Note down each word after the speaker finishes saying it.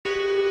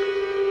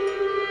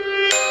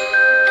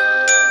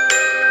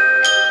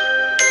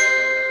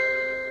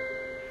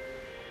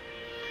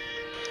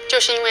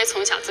就是因为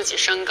从小自己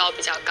身高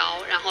比较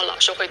高，然后老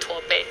是会驼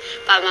背，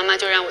爸爸妈妈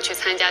就让我去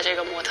参加这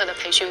个模特的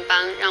培训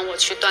班，让我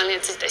去锻炼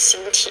自己的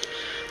形体。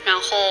然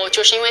后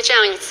就是因为这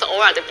样一次偶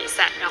尔的比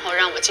赛，然后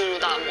让我进入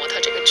到了模特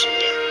这个职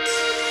业。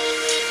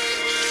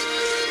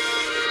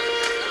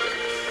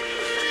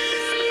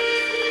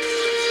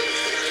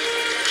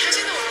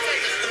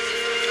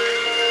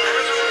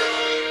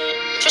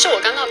其实我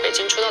刚到北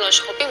京出道的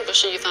时候，并不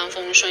是一帆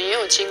风顺，也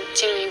有经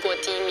历过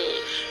低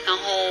迷，然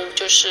后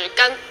就是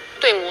刚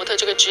对模特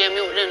这个职业没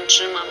有认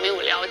知嘛，没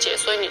有了解，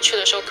所以你去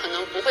的时候可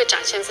能不会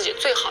展现自己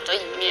最好的一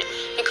面，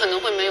你可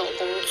能会没有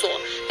工作。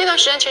那段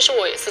时间其实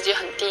我也自己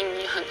很低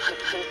迷，很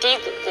低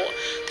谷过，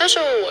但是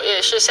我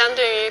也是相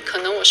对于可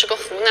能我是个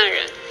湖南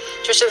人，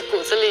就是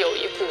骨子里有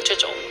一股这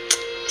种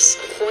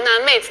湖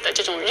南妹子的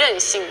这种韧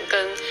性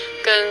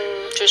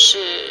跟就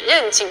是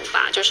韧劲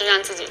吧，就是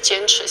让自己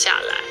坚持下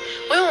来。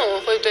因为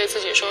我会对自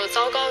己说，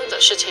糟糕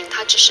的事情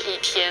它只是一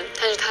天，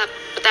但是它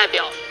不代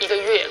表一个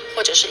月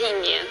或者是一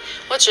年。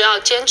我只要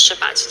坚持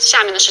把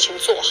下面的事情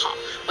做好，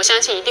我相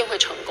信一定会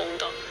成功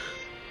的。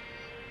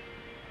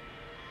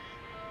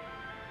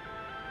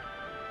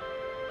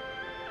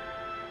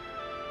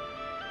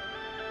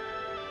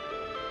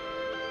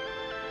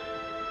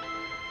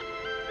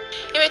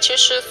因为其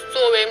实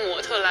作为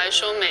模特来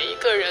说，每一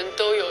个人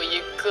都有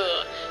一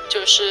个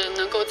就是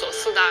能够走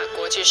4大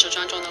国际时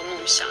装周的梦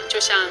想，就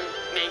像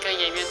每个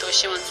演员都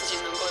希望自己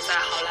能够在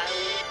好莱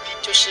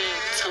坞就是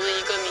成为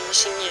一个明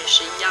星也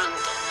是一样的。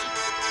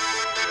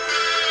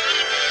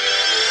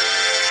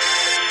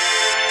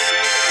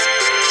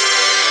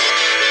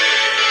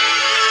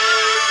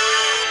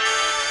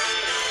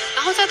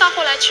然后再到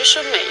后来，其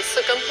实每一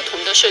次跟不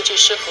同的设计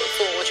师合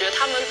作，我觉得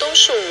他们都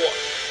是我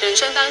人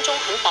生当中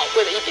很宝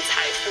贵的一笔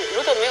财富。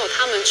如果没有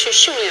他们去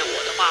训练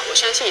我的话，我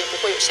相信也不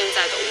会有现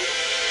在的我。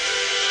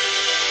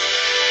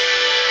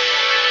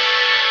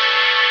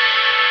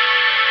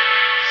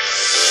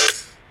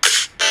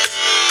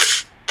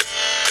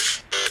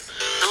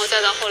然后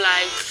再到后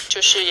来，就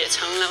是也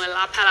成了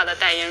拉帕拉的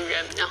代言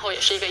人，然后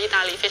也是一个意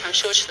大利非常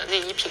奢侈的内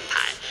衣品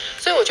牌。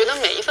所以我觉得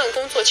每一份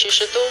工作其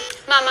实都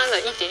慢慢的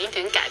一点一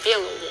点改变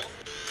了我。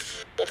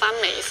我把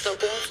每一次的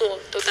工作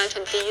都当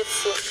成第一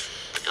次，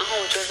然后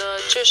我觉得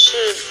这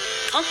是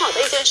很好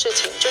的一件事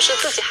情，就是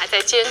自己还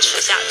在坚持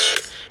下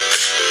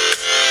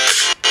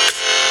去。